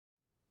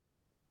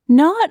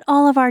Not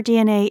all of our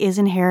DNA is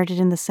inherited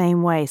in the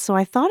same way, so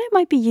I thought it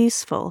might be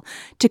useful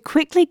to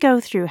quickly go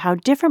through how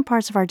different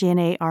parts of our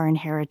DNA are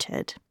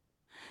inherited.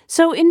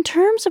 So, in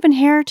terms of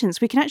inheritance,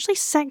 we can actually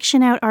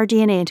section out our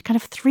DNA into kind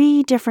of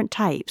three different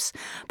types.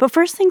 But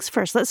first things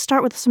first, let's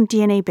start with some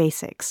DNA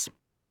basics.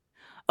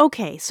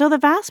 Okay, so the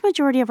vast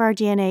majority of our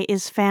DNA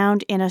is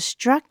found in a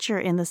structure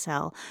in the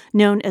cell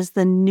known as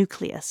the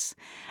nucleus.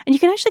 And you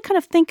can actually kind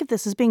of think of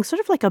this as being sort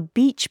of like a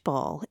beach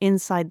ball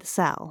inside the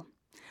cell.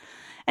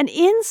 And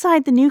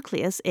inside the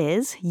nucleus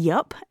is,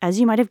 as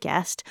you might have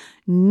guessed,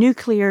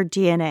 nuclear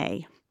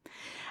DNA.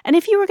 And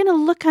if you were going to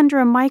look under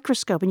a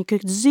microscope and you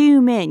could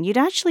zoom in, you'd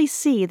actually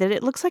see that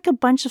it looks like a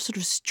bunch of sort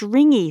of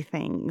stringy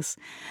things.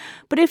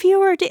 But if you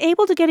were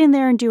able to get in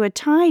there and do a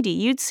tidy,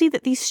 you'd see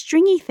that these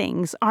stringy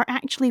things are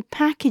actually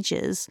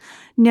packages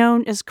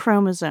known as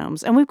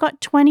chromosomes. And we've got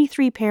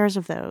 23 pairs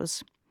of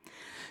those.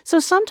 So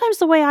sometimes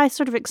the way I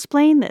sort of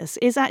explain this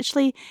is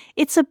actually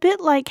it's a bit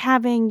like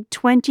having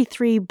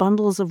 23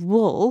 bundles of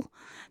wool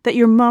that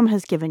your mum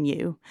has given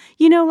you.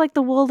 You know, like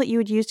the wool that you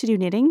would use to do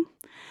knitting?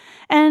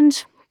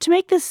 And to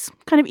make this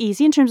kind of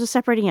easy in terms of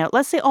separating out,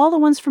 let's say all the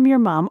ones from your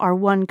mum are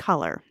one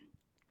color.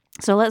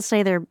 So let's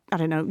say they're,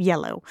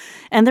 yellow,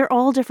 and they're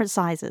all different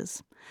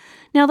sizes.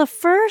 Now, the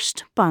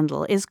first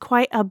bundle is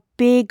quite a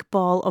big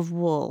ball of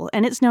wool,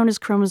 and it's known as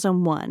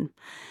chromosome 1.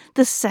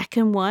 The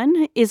second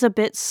one is a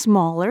bit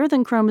smaller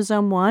than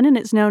chromosome 1, and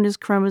it's known as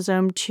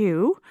chromosome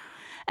 2,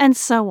 and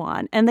so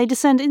on. And they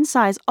descend in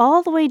size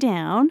all the way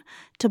down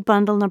to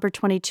bundle number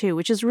 22,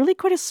 which is really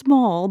quite a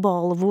small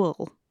ball of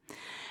wool.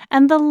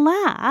 And the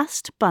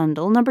last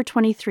bundle, number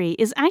 23,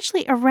 is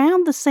actually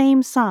around the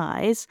same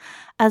size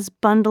as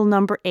bundle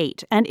number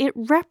 8, and it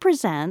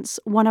represents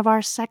one of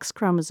our sex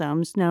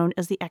chromosomes known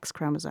as the X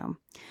chromosome.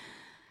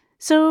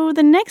 So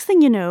the next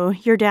thing you know,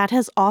 your dad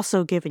has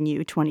also given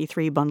you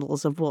 23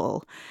 bundles of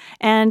wool.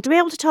 And to be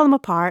able to tell them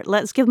apart,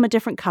 let's give them a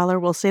different color.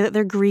 We'll say that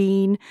they're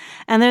green,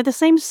 and they're the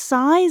same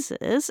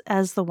sizes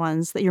as the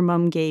ones that your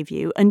mum gave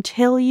you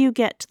until you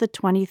get to the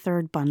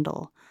 23rd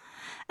bundle.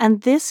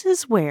 And this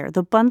is where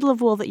the bundle of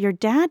wool that your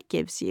dad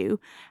gives you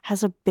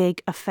has a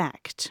big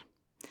effect.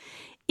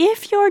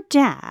 If your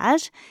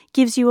dad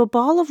gives you a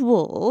ball of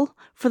wool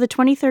for the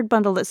 23rd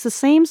bundle that's the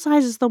same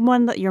size as the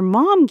one that your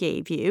mom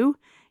gave you,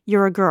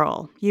 you're a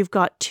girl. You've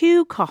got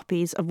 2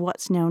 copies of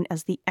what's known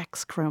as the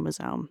X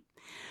chromosome.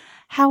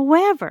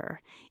 However,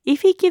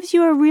 if he gives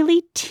you a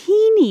really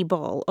teeny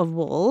ball of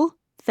wool,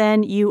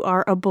 then you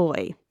are a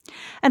boy.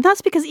 And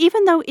that's because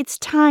even though it's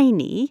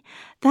tiny,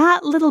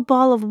 that little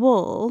ball of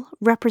wool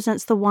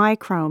represents the Y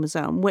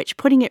chromosome, which,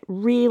 putting it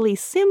really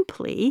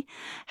simply,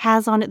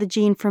 has on it the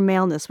gene for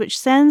maleness, which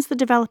sends the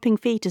developing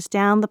fetus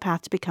down the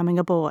path to becoming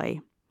a boy.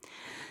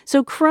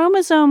 So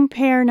chromosome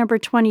pair number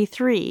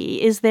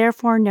 23 is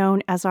therefore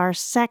known as our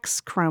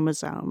sex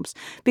chromosomes,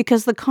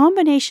 because the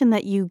combination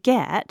that you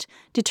get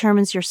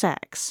determines your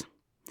sex.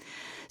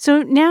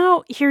 So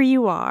now here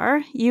you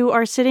are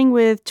sitting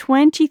with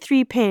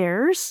 23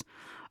 pairs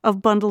of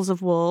bundles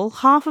of wool.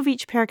 Half of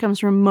each pair comes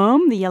from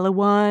mum, the yellow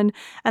one,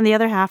 and the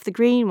other half, the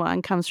green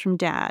one, comes from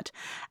dad.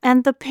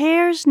 And the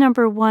pairs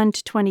number 1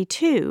 to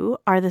 22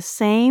 are the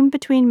same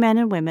between men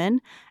and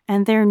women,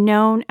 and they're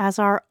known as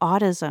our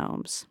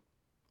autosomes.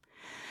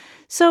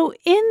 So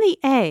in the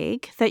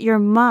egg that your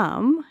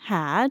mum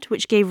had,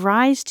 which gave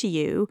rise to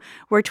you,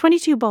 were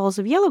 22 balls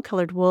of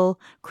yellow-colored wool,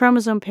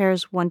 chromosome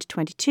pairs 1 to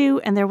 22,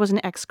 and there was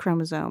an X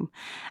chromosome.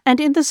 And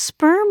in the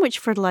sperm which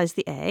fertilized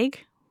the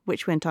egg,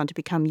 which went on to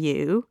become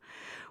you,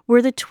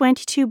 were the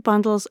 22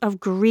 bundles of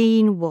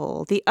green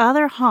wool, the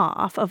other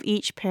half of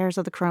each pairs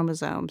of the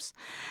chromosomes.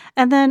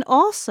 And then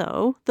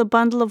also the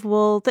bundle of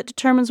wool that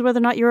determines whether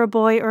or not you're a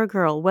boy or a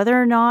girl, whether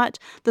or not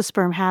the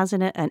sperm has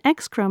in it an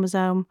X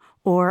chromosome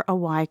or a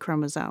Y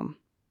chromosome.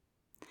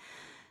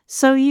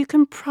 So you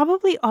can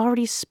probably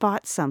already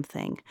spot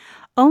something.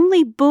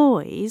 Only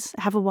boys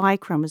have a Y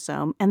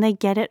chromosome, and they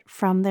get it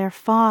from their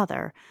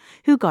father,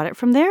 who got it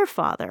from their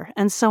father,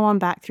 and so on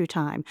back through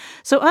time.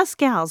 So us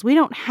gals, we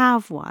don't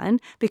have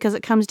one because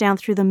it comes down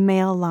through the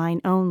male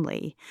line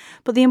only.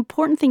 But the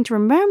important thing to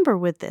remember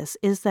with this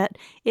is that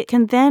it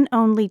can then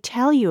only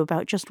tell you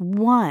about just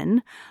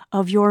one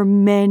of your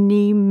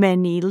many,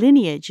 many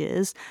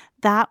lineages,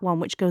 that one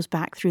which goes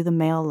back through the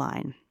male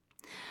line.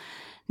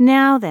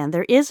 Now then,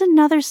 there is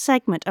another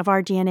segment of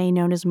our DNA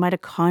known as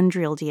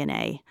mitochondrial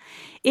DNA.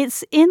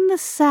 It's in the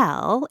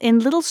cell, in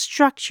little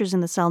structures in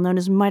the cell known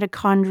as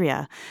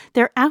mitochondria.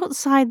 They're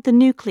outside the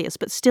nucleus,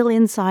 but still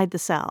inside the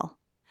cell.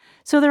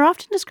 So they're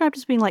often described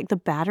as being like the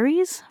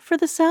batteries for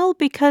the cell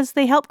because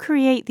they help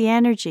create the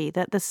energy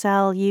that the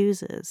cell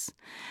uses.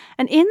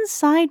 And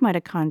inside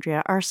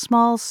mitochondria are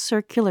small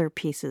circular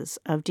pieces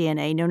of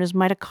DNA known as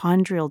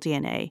mitochondrial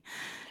DNA.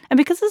 And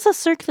because it's a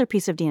circular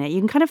piece of DNA, you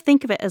can kind of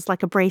think of it as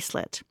like a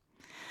bracelet.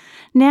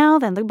 Now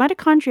then, the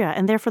mitochondria,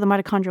 and therefore the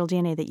mitochondrial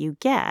DNA that you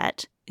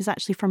get, is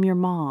actually from your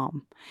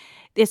mom.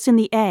 It's in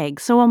the egg.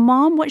 So a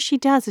mom, what she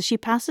does is she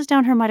passes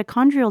down her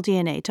mitochondrial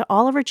DNA to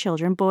all of her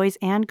children, boys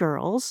and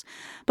girls.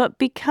 But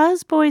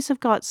because boys have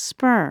got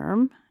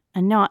sperm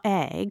and not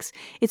eggs,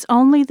 it's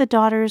only the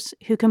daughters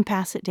who can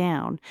pass it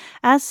down.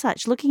 As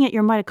such, looking at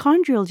your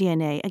mitochondrial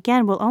DNA,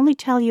 again, will only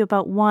tell you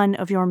about one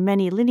of your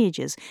many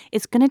lineages.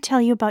 It's going to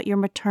tell you about your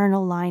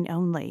maternal line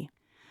only.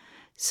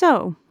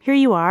 So, here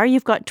you are.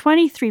 You've got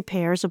 23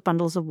 pairs of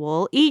bundles of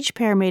wool, each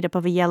pair made up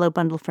of a yellow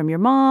bundle from your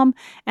mom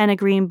and a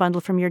green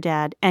bundle from your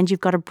dad, and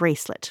you've got a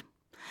bracelet.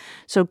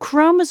 So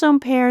chromosome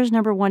pairs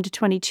number 1 to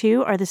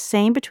 22 are the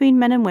same between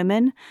men and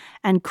women,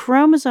 and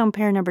chromosome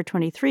pair number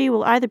 23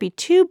 will either be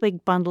 2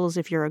 big bundles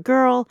if you're a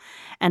girl,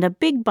 and a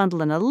big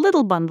bundle and a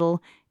little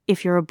bundle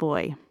if you're a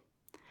boy.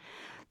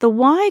 The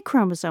Y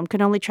chromosome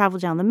can only travel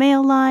down the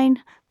male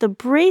line. The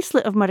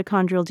bracelet of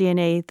mitochondrial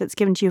DNA that's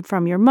given to you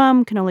from your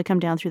mom can only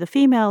come down through the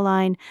female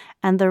line,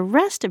 and the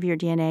rest of your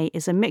DNA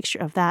is a mixture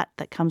of that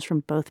comes from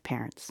both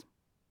parents.